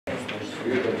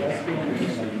Evening,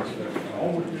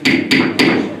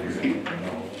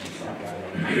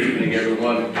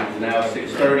 everyone. It's now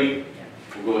 6:30.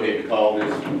 We'll go ahead and call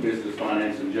this Business,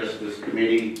 Finance, and Justice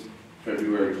Committee,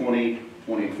 February 20,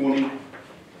 2020,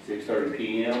 6:30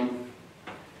 p.m.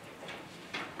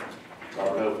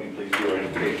 Robert, help you please do our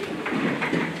invitation.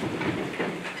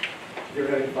 Dear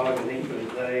Heavenly Father, we thank you for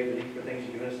this day, we thank you for things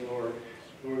you've given us, Lord.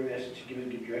 Lord, we ask that you give us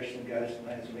good direction and guide us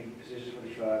tonight as we make decisions for the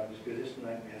tribe. Let's do this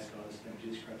tonight, we ask all this in the name of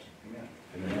Jesus Christ. Amen.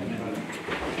 Amen.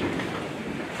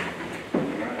 All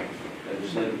right.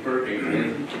 Legislative clerk,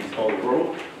 please call the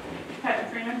roll. Patrick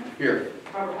Freeman. Here.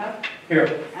 Robert Huff. Here.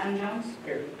 Adam Jones.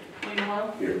 Here. William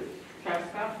Lowe. Here. Travis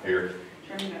Scott. Here.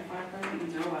 Chairman, you got 5 present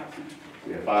and 0 absent.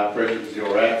 We have 5 present,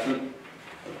 0 absent.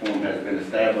 A quorum has been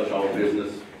established. All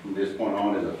business from this point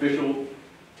on is official.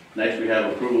 Next, we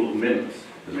have approval of minutes.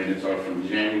 The minutes are from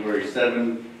January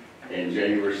 7 and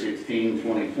January 16,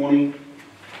 2020.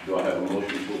 Do I have a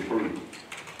motion to approve?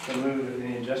 So moved with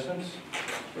any adjustments?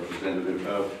 Representative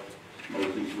Huff,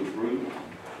 motion to approve.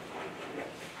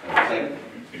 Have a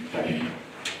second?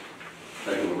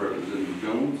 Second with Representative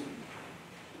Jones.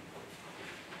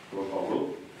 Roll call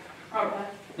vote. Robert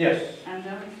Huff. Yes. Adam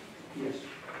Jones. Yes.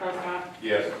 Travis Scott.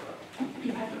 Yes.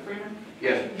 Patrick Freeman.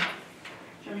 Yes.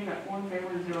 Chairman, you got 4 in favor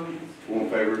and 0 against. 4 in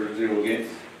favor, 0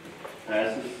 against.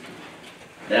 Passes.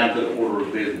 Down to the order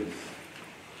of business.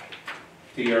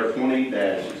 TR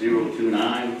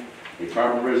 20-029, a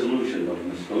tribal resolution of the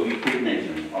Muskogee Creek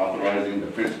Nation authorizing the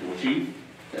principal chief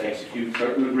to execute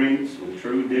certain agreements with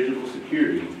True Digital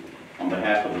Security on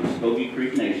behalf of the Muskogee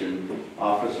Creek Nation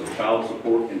Office of Child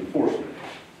Support Enforcement.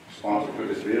 Sponsor for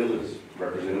this bill is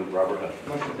Representative Robert Huff.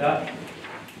 Motion to adopt.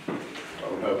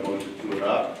 Robert Huff, motion to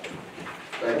adopt.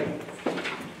 Second.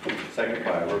 Second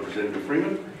by Representative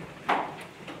Freeman.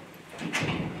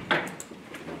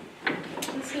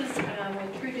 This is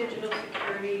with True Digital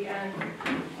Security, and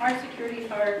our security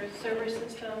card server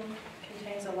system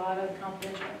contains a lot of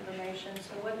confidential information.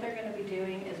 So what they're going to be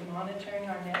doing is monitoring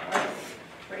our network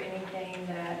for anything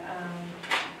that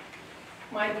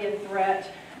might be a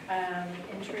threat,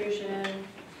 intrusion,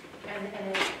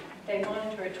 and they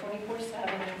monitor it 24/7,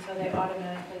 and so they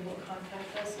automatically will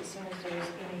contact us as soon as there's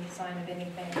any sign of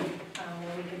anything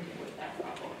where we can deal with that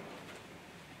problem.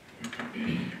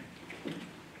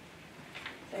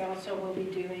 They also will be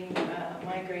doing,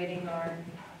 migrating our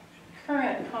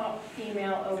current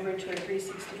email over to a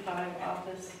 365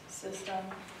 Office system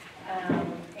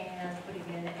and putting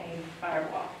in a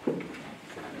firewall. Do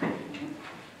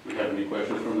we have any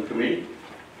questions from the committee?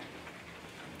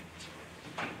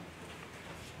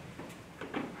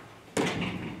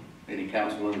 Any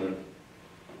council in the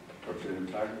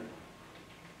Representative Tiger?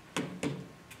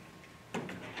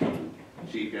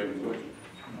 Chief, you have any questions?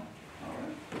 No. All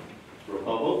right. Roll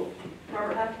call vote.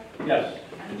 Robert Huff. Yes.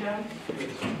 Adam Jones.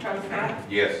 Travis Scott.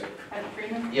 Yes. Patrick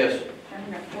Freeman. Yes. Chairman,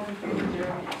 you got 4 in favor and 0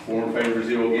 against. 4 in favor,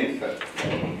 0 against. That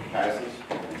passes.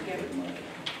 Thank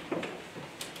you.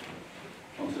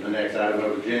 On to the next item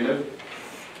of agenda,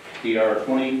 TR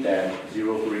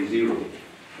 20-030,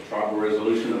 a tribal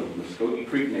resolution of the Muskogee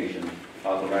Creek Nation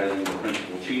authorizing the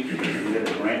principal chief to submit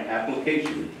a grant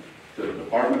application to the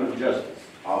Department of Justice,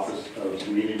 Office of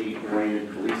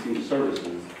Community-Oriented Policing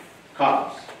Services,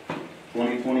 COPS,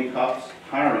 2020 COPS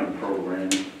Hiring Program,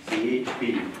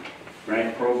 CHP,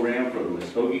 grant program for the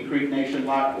Muskogee Creek Nation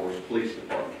Light Horse Police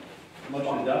Department.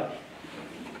 Motion to adopt.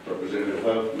 Representative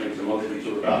Huff makes a motion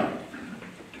to adopt.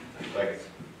 Second.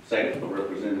 Second for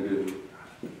Representative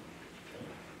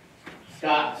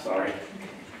Scott, sorry.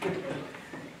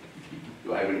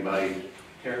 Do I have anybody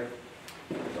here?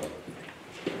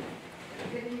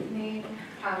 Good evening.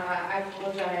 I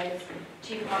apologize,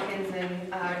 Chief Hawkins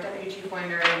and Deputy Chief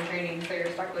Weiner are in training, so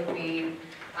you're stuck with me.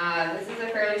 This is a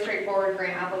fairly straightforward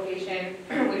grant application.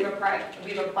 We've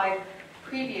applied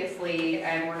previously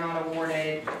and were not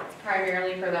awarded. It's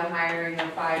primarily for the hiring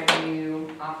of 5 new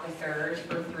officers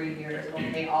for 3 years.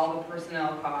 We'll pay all the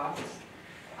personnel costs.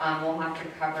 We'll have to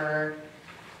cover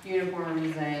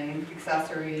uniforms and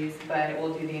accessories, but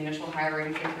we'll do the initial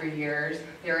hiring for 3 years.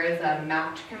 There is a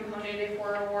match component if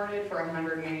we're awarded for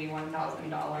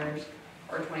 $181,000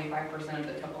 or 25% of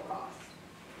the total cost.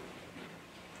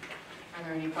 Are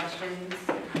there any questions?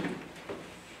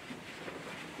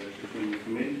 Questions from the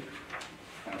committee?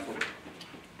 Council?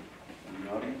 In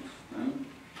the audience? None?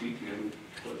 Chief, you have any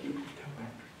questions?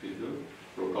 Please do it.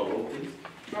 Roll call vote, please.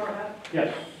 Robert Huff.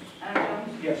 Yes. Adam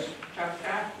Jones. Yes. Travis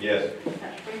Scott. Yes.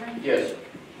 Patrick Freeman. Yes.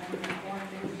 Chairman, you got 4 in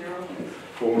favor, 0 against.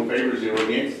 4 in favor, 0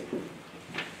 against.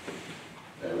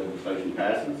 That legislation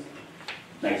passes.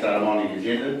 Next item on the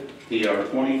agenda, TR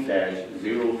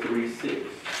 20-036,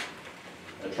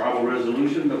 a tribal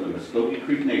resolution of the Muskogee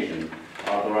Creek Nation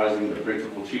authorizing the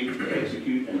principal chief to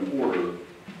execute an order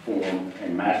form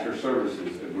and master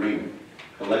services agreement,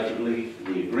 collectively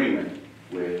the agreement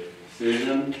with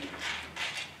Cision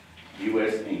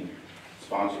US Inc.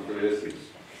 Sponsor for this is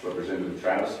Representative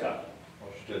Travis Scott.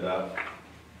 Motion to adopt.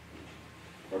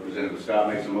 Representative Scott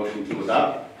makes a motion to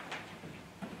adopt.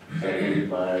 Seconded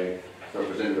by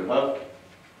Representative Huff.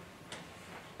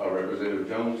 Representative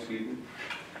Jones, excuse me.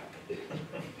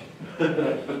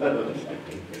 Does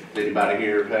anybody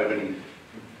here have any?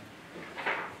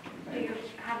 Do you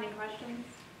have any questions?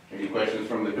 Any questions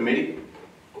from the committee?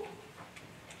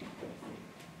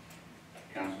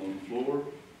 Council on the floor?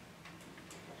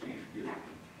 Chief, good.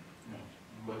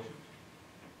 Question?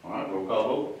 All right, roll call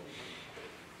vote.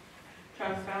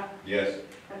 Travis Scott, Yes.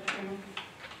 Patrick Freeman,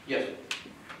 Yes.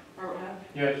 Robert Huff,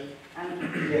 Yes. Adam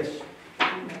Jones. Yes.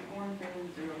 And we have 4 in favor,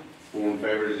 0 against. 4 in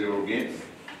favor, 0 against.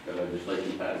 The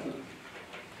legislation passes.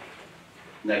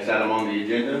 Next item on the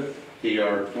agenda,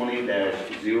 TR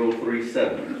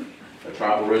 20-037, a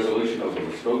tribal resolution of the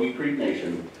Muskogee Creek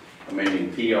Nation,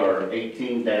 amending TR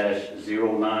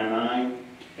 18-099,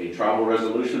 a tribal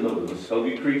resolution of the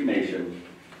Muskogee Creek Nation,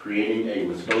 creating a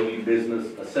Muskogee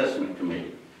Business Assessment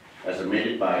Committee, as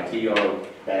amended by TR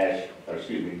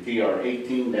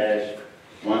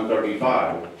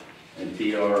 18-135 and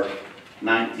TR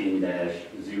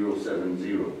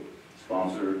 19-070.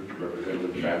 Sponsored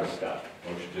Representative Travis Scott.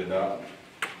 Motion to adopt.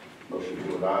 Motion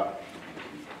to adopt.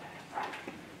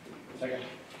 Second.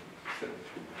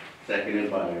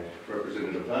 Seconded by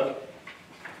Representative Huff.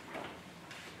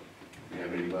 Do you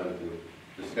have anybody to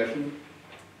discussion?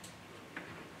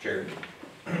 Chair.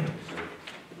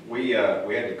 We had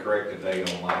to correct the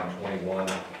date on line 21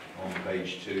 on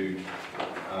page 2.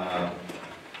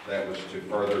 That was to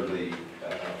further the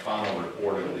final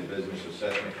report of the Business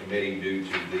Assessment Committee due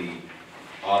to the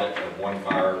audit of one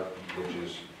fire, which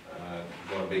is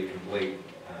going to be complete,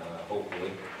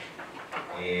 hopefully.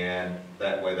 And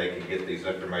that way they can get these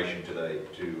information to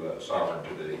Sovereign,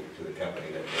 to the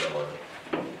company that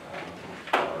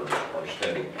they are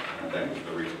studying. That was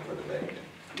the reason for the date.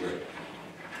 Great.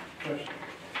 Question.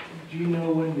 Do you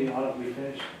know when the audit will be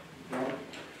finished, Robert?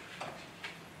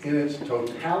 In its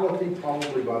totality,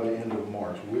 probably by the end of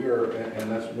March. We are, and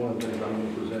that's one of the things I'm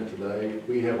going to present today.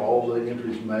 We have all the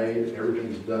entries made,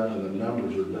 everything's done, and the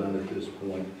numbers are done at this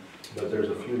point. But there's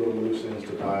a few little loose ends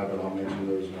to tie up, and I'll mention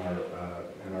those in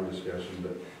our discussion.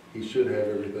 But he should have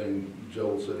everything,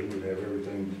 Joel said he would have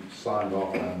everything signed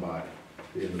off on by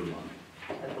the end of the month.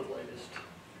 At the latest.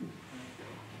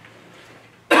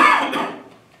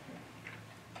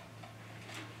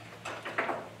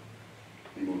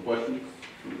 Any more questions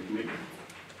from the committee?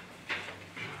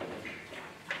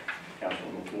 Council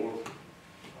on the floor?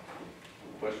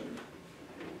 Questions?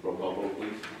 Roll call vote,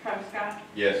 please. Travis Scott,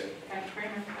 Yes. Patrick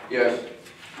Freeman, Yes.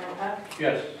 Robert Huff,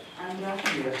 Yes. Adam Jones.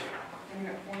 Yes. And we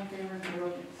got 4 in favor, 0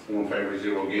 against. 4 in favor,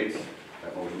 0 against.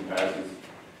 That motion passes.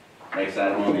 Next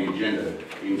item on the agenda,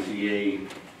 NCA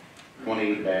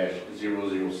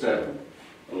 20-007,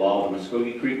 the law of the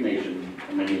Muskogee Creek Nation,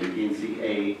 amending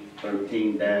NCA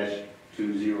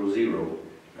 13-200,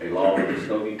 a law of the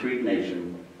Muskogee Creek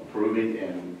Nation, approving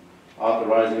and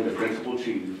authorizing the principal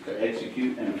chief to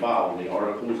execute and file the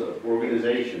articles of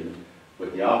organization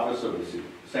with the office of the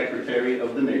Secretary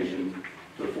of the Nation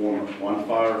to form One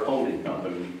Fire Holding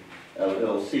Company,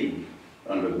 LLC,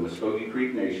 under the Muskogee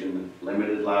Creek Nation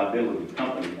Limited Liability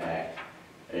Company Act,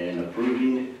 and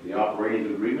approving the operating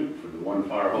agreement for the One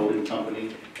Fire Holding Company,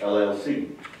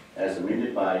 LLC, as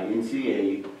amended by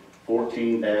NCA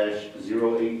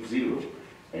 14-080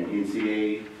 and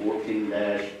NCA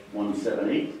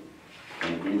 14-178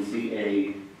 and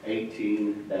NCA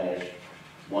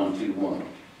 18-121.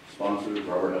 Sponsored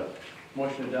Robert Huff.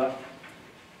 Motion to adopt.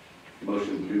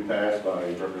 Motion to pass by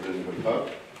Representative Huff,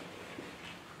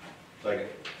 Second.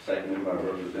 seconded by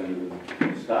Representative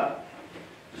Scott.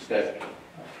 Discussion.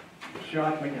 Sure, I'd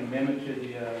like to make an amendment to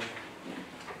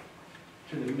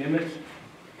the amendment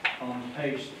on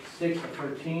page 6 of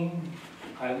 13.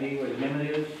 I leave where the amendment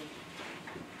is.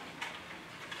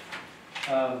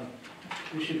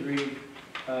 We should read,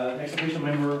 ex official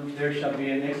member, there shall be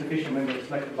an ex official member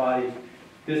selected by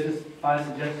Business Finance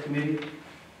and Justice Committee.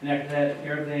 And after that,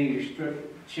 everything, you struck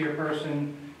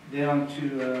chairperson down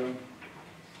to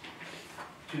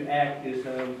act is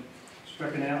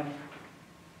stricken out.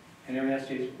 And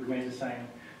everything else remains the same.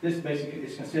 This basically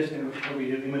is consistent with what we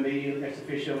do, MMB, ex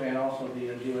officio, and also the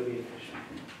GOB official.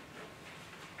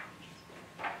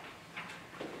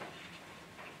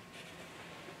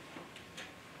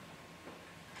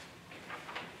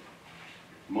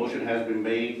 Motion has been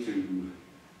made to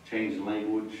change the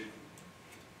language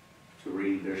to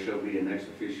read, there shall be an ex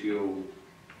officio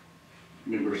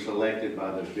member selected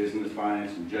by the Business,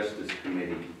 Finance, and Justice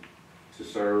Committee to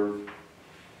serve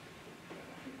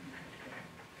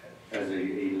as a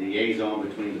liaison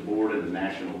between the board and the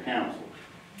National Council.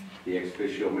 The ex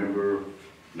officio member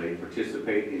may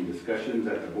participate in discussions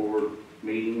at the board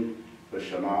meeting, but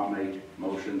shall not make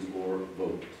motions or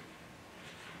vote.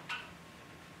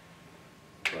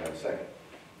 Do I have a second?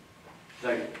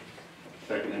 Second.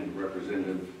 Seconded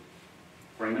Representative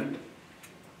Freeman.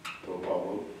 Roll call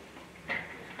vote.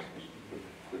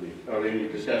 Or any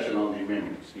discussion on the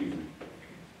amendment, excuse me.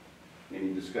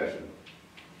 Any discussion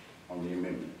on the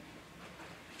amendment?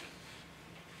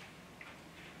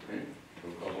 Okay,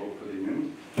 roll call vote for the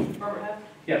amendment. Robert Huff,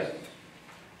 Yes.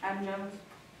 Adam Jones,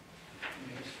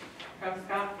 Travis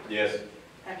Scott, Yes.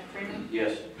 Patrick Freeman,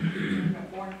 Yes. we've got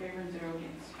 4 in favor and 0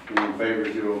 against. 4 in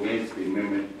favor, 0 against, the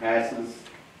amendment passes.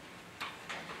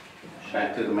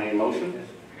 Back to the main motion,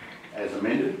 as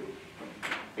amended.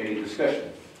 Any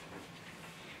discussion?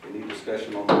 Any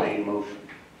discussion on the main motion?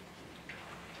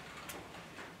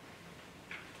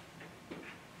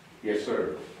 Yes,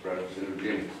 sir. Representative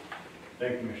Jennings.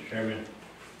 Thank you, Mr. Chairman.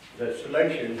 The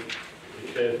selection,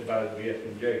 it says by the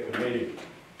BFJ committee,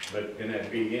 but can that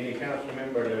be any council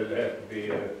member, or does it have to be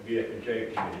a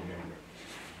BFJ committee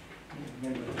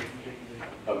member?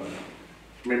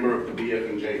 Member of the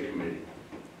BF&J committee.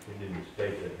 It didn't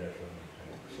state that, that's what I'm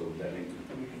So that means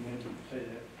We can say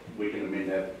that. we can amend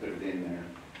that, put it in there.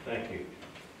 saying. Thank you.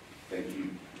 Thank you.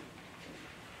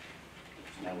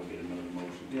 Now we get another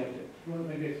motion. Yeah, well,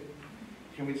 maybe,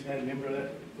 can we just add a member of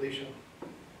that, Felicia?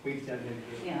 We just add a member.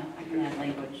 Yeah, I can add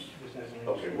language. Just add a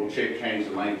member. Okay, we'll change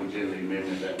the language in the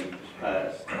amendment that we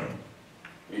passed.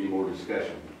 Any more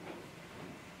discussion?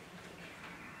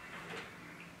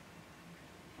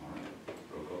 All right,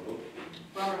 roll call vote.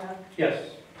 Robert Huff, Yes.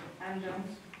 Adam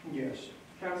Jones, Yes.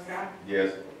 Travis Scott,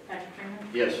 Yes. Patrick Freeman,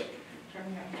 Yes.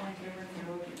 Chairman got 4 in favor and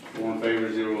 0 against. 4 in favor,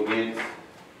 0 against.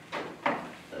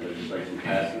 That legislation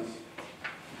passes.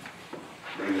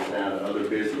 Bring us down to other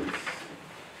business.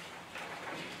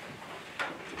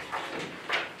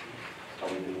 How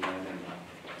we doing right now?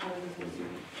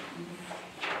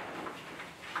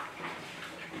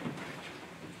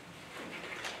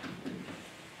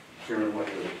 Chairman, what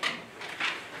the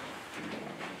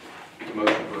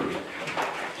Motion for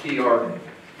TR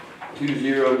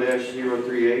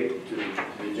 20-038 to the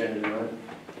agenda tonight.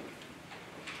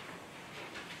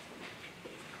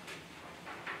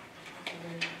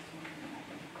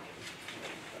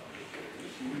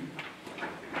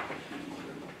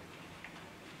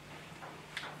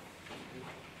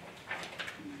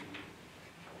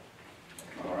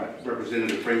 All right,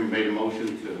 Representative Freeman made a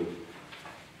motion to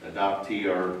adopt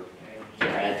TR, to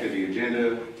add to the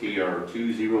agenda, TR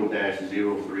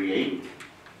 20-038,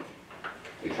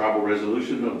 a tribal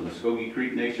resolution of the Muskogee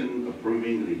Creek Nation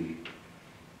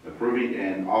approving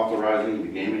and authorizing the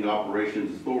Gaming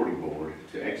Operations Authority Board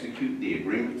to execute the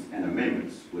agreements and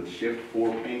amendments with Shift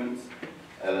 4 Payments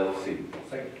LLC.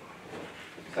 Second.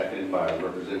 Seconded by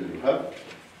Representative Huff.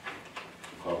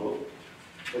 Call vote.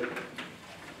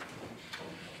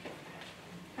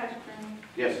 Patrick Freeman,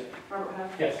 Yes. Robert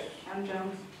Huff, Yes. Adam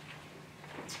Jones,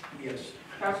 Yes.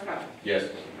 Travis Scott, Yes.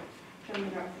 Chairman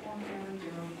got 4 in favor and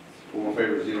 0 against. 4 in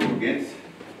favor, 0 against.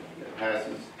 That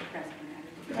passes. That's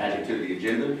been added. Added to the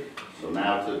agenda. So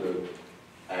now to the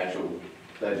actual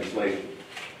legislation.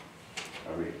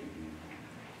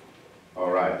 All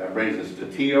right, that brings us to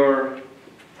TR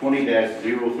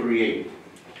 20-038,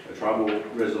 a tribal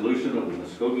resolution of the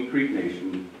Muskogee Creek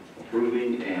Nation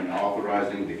approving and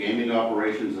authorizing the Gaming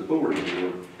Operations Authority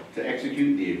Board to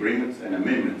execute the agreements and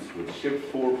amendments with Shift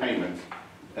 4 Payments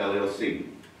LLC.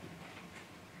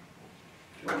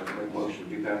 Motion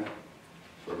to pass.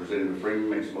 Representative Freeman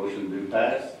makes a motion to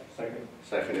pass. Second.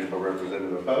 Seconded by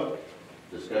Representative Huff.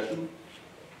 Discussion?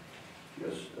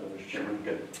 Yes, Mr. Chairman,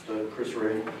 got Chris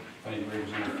Ray. Thank you,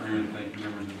 Representative Freeman. Thank you,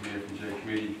 members of the BFJ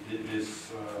committee.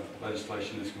 This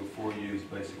legislation that's before you is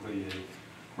basically a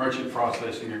merchant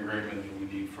processing agreement that we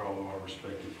need for all of our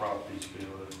respective properties to be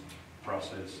able to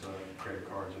process credit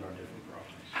cards at our different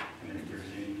properties. And if there's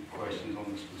any questions on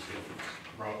the specifics,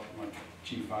 brought my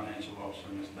Chief Financial Officer,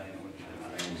 Ms. Dana, with me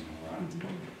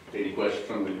tonight. Any questions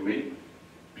from the committee?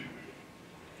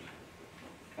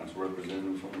 Council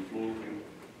representatives on the floor?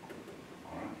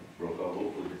 All right, roll call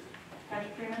vote, please.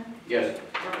 Patrick Freeman, Yes.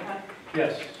 Robert Huff,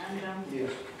 Yes. Adam Jones,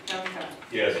 Yes. Travis Scott,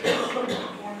 Yes. 4 in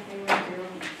favor and 0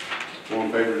 against. 4 in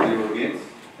favor, 0 against.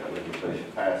 That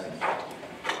legislation passes.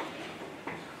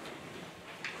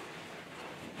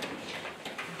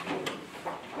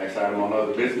 Next item on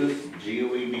other business,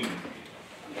 GOEB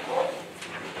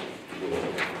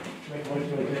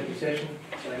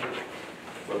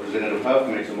Representative Huff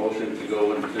makes a motion to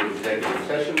go into executive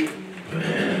session.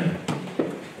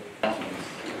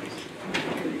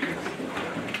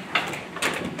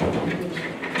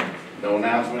 No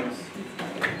announcements.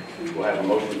 We'll have a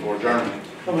motion for adjournment.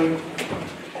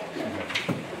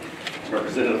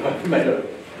 Representative Huff made a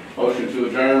motion to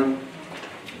adjourn.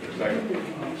 Second.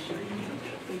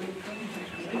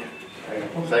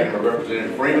 Second by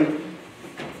Representative Freeman.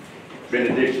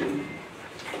 Benediction.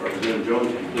 Representative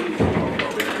Jones, please call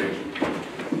for benediction.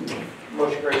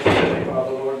 Most gracious Heavenly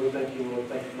Father, Lord, we thank you, Lord.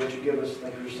 Thank you for what you give us.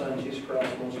 Thank you for your Son, Jesus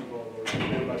Christ, most of all, Lord. Thank you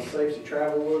for everybody's safe to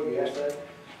travel, Lord. We ask that.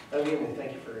 Again, we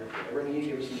thank you for everything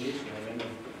you give us in Jesus' name.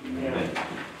 Amen.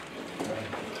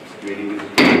 Meeting is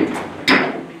adjourned.